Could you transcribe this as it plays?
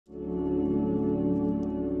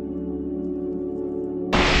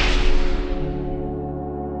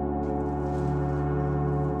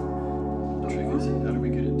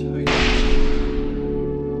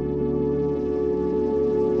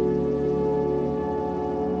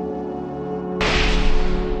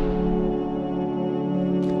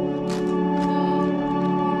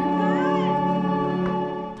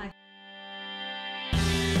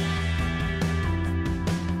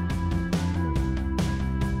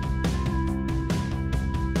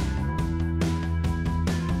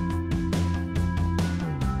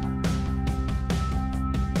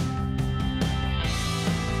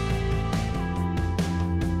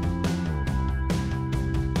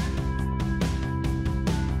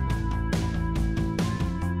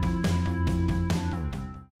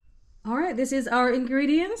right, this is our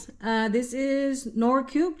ingredients. This is Knorr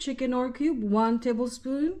cube, chicken Knorr cube, 1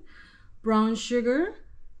 tablespoon, brown sugar,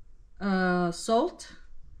 salt,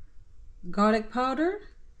 garlic powder,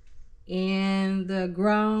 and the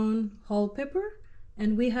ground whole pepper.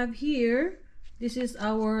 And we have here, this is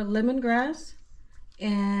our lemongrass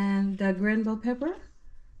and the green bell pepper,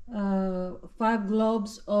 5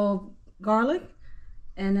 cloves of garlic,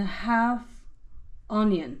 and a half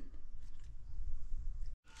onion.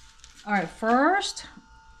 All right, first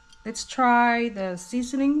let's try the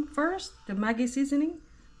seasoning first, the Maggi seasoning.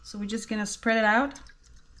 So we're just gonna spread it out.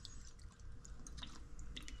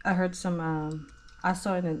 I heard some I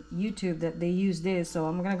saw in YouTube that they use this, so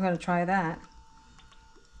I'm gonna go ahead and try that.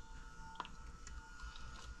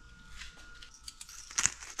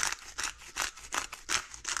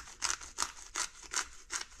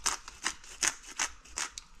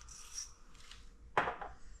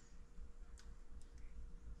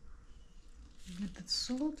 Get the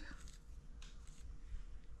salt.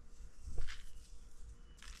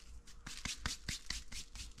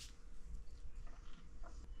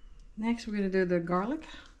 Next, we're going to do the garlic.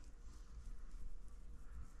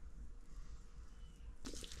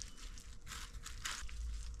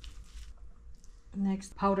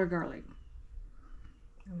 Next, powder garlic.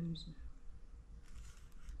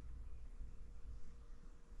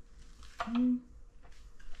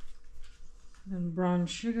 Then brown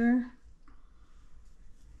sugar.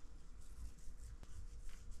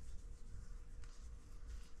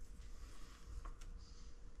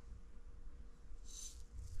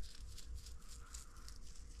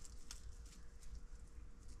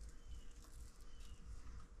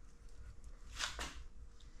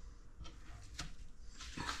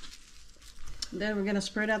 Then we're gonna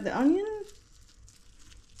spread out the onion.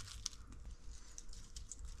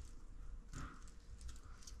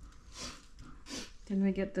 Then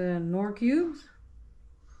we get the Knorr cubes.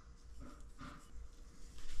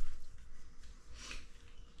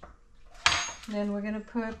 Then we're gonna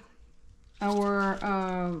put our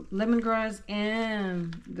lemongrass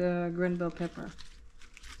and the green bell pepper.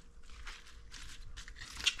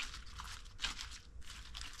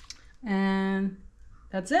 And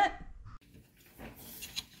that's it.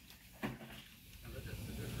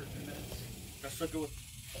 Let's go with,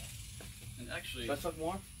 and actually, let's look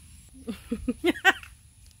more.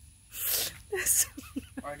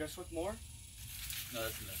 Alright, let's look more. No,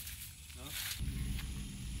 that's enough. No?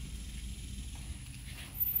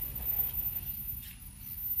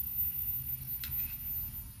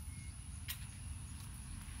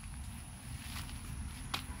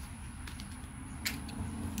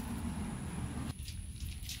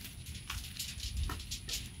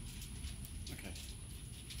 Okay.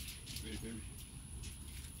 Ready, baby?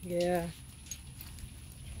 Yeah.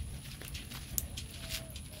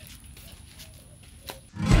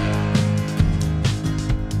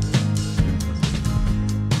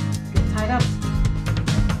 Get tied up.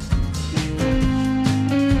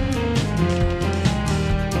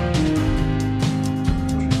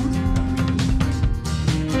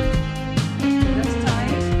 That's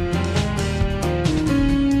tight.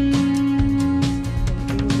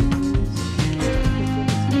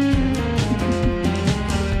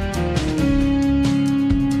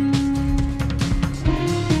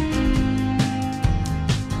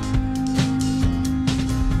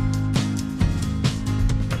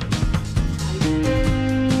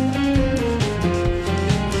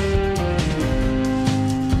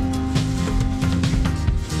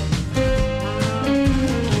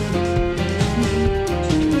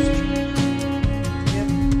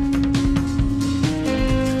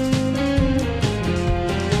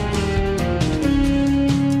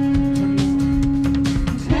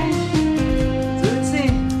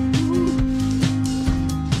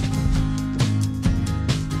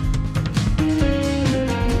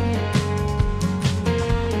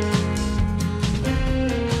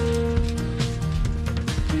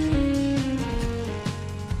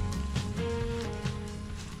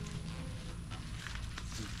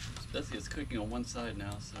 Basically, it's cooking on one side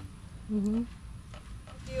now, so.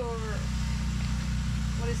 Your,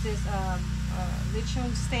 what is this?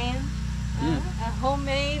 Lechon stand? A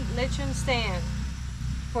homemade Lechon stand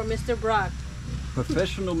for Mr. Brock.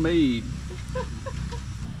 Professional made.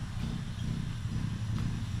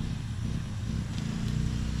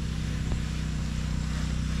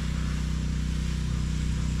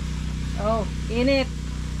 Oh, in it.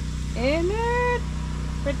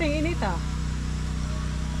 Pretty in it,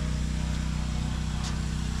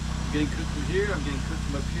 I'm getting cooked from here, I'm getting cooked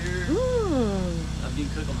from up here. I'm getting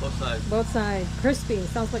cooked on both sides. Both sides. Crispy.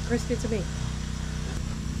 Sounds like crispy to me.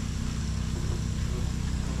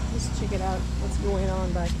 Let's check it out. What's going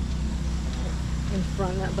on back in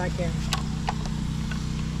front, not back here.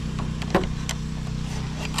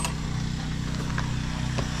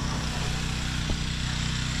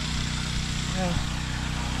 Yeah.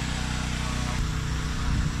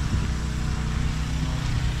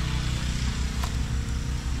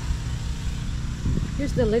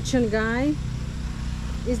 Here's the lechon guy.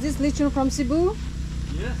 Is this lechon from Cebu?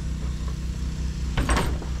 Yes.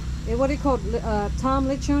 What do you call it? Tom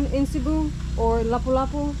lechon in Cebu or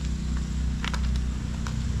Lapu-Lapu?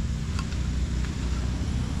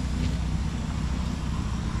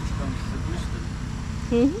 It's from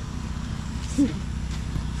Cebu.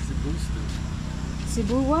 Cebu.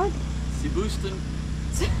 Cebu what? Cebu.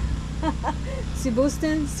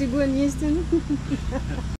 Cebuston? Cebu and Houston?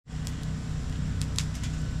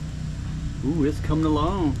 Ooh, it's coming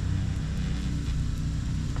along.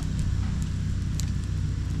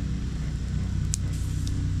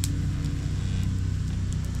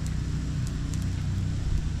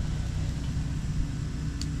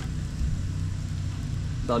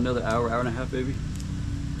 About another hour, hour and a half, baby.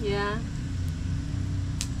 Yeah.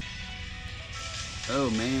 Oh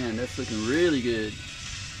man, that's looking really good.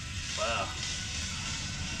 Wow.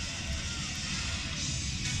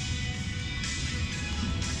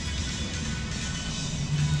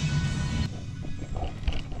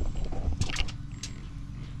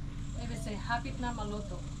 Maybe say hapit na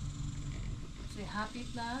maluto. Say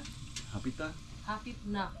hapit na. Hapita? Hapit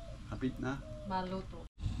na Hapit na? maluto.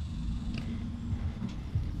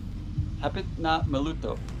 Hapit na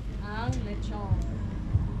maluto. Ang lechon.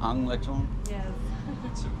 Ang lechon? Yes.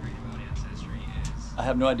 I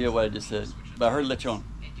have no idea what I just said, but I heard lechon.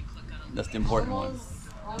 That's the important one.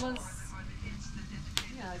 Almost.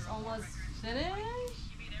 Yeah, it's almost finished.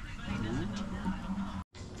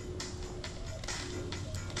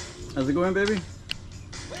 How's it going, baby?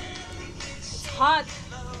 It's hot.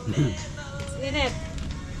 It's in it.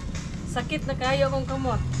 Sakit na kayo kong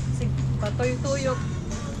kamot. Sige, patuyog-tuyog.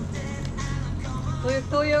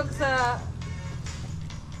 Tuyog-tuyog sa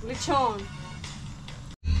lechon.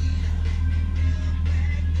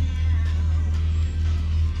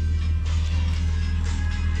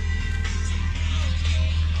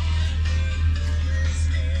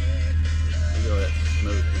 Look at that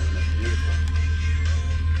smoke, man. That's beautiful.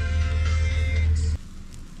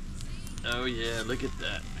 Oh yeah, look at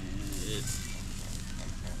that, man. It's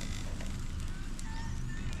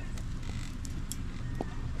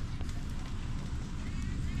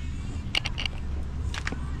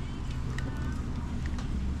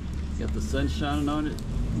got the sun shining on it.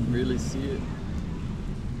 You can really see it.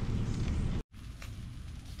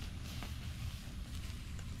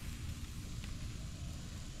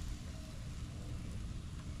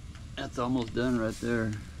 That's almost done right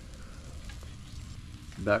there.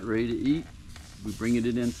 About ready to eat. We bring it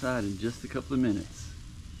inside in just a couple of minutes.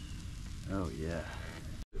 Oh yeah.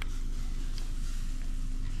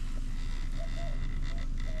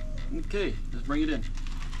 Okay, let's bring it in.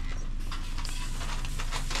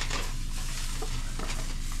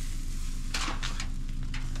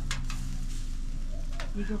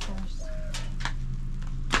 You go first.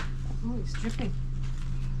 Oh, it's dripping.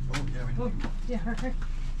 Oh yeah, we Oh, yeah, hurry.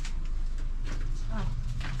 Oh.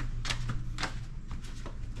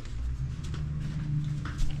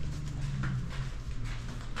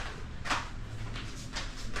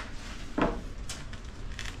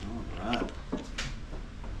 Alright.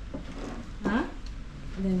 Huh?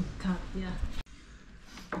 And then cut, yeah.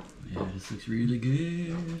 Yeah, this looks really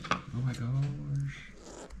good. Oh my gosh.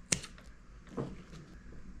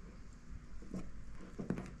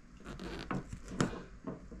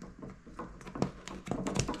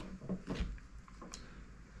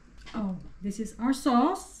 Oh, this is our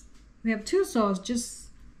sauce. We have two sauce. Just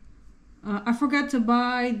I forgot to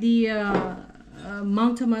buy the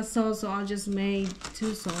Mount Tomato sauce, so I just made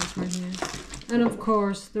two sauce right here. And of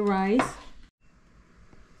course the rice.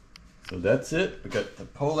 So that's it. We got the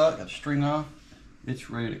pole out, got the string off. It's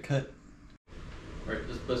ready to cut. Alright,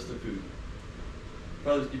 let's bless the food.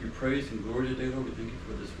 Father, let's give you praise and glory today, Lord. We thank you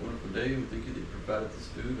for this wonderful day. We thank you that you provided this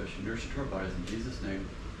food as you nourish to our bodies. In Jesus' name,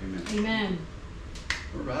 amen. Amen.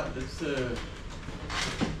 Alright, let's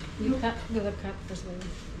You cut, do the cut first, baby.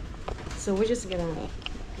 So we're just gonna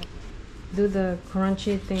do the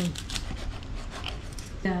crunchy thing.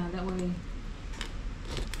 Yeah, that way.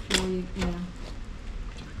 Yeah.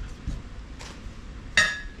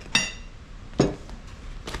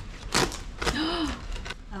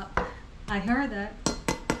 I heard that.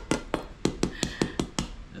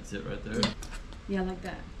 that's it right there. Yeah, like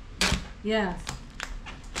that. Yes.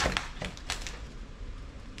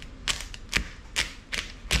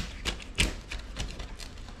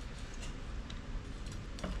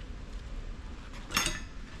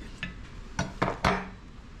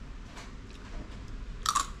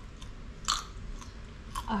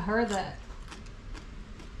 I heard that.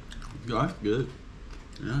 Yeah, that's good.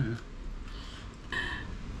 Yeah,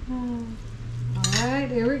 yeah. All right,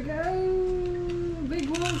 here we go. Big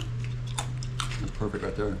one. That's perfect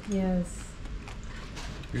right there. Yes.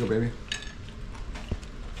 Here you go, baby.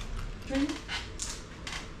 Okay.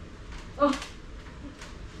 Oh.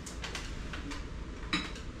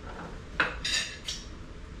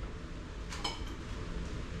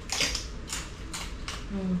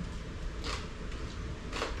 Mm.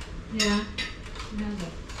 Yeah. Yeah.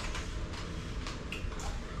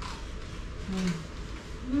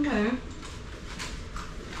 Okay.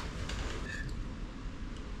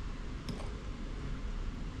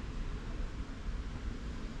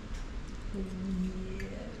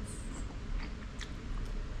 Yes.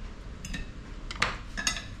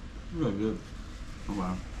 Really good. Oh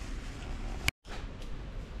wow.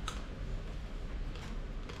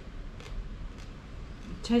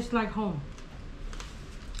 Tastes like home.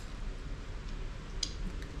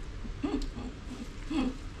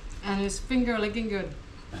 And it's finger licking good.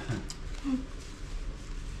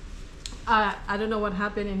 I don't know what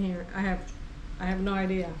happened in here. I have no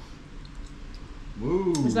idea.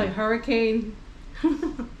 Woo. It's like hurricane.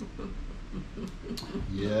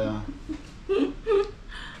 Yeah.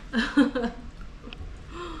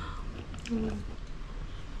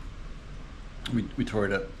 We tore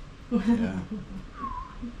it up. Yeah.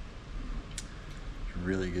 It's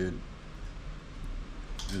really good.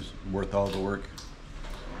 It was worth all the work.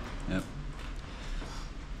 Yep.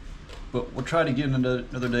 But we'll try to get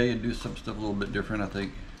another day and do some stuff a little bit different, I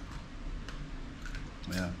think.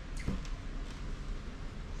 Yeah.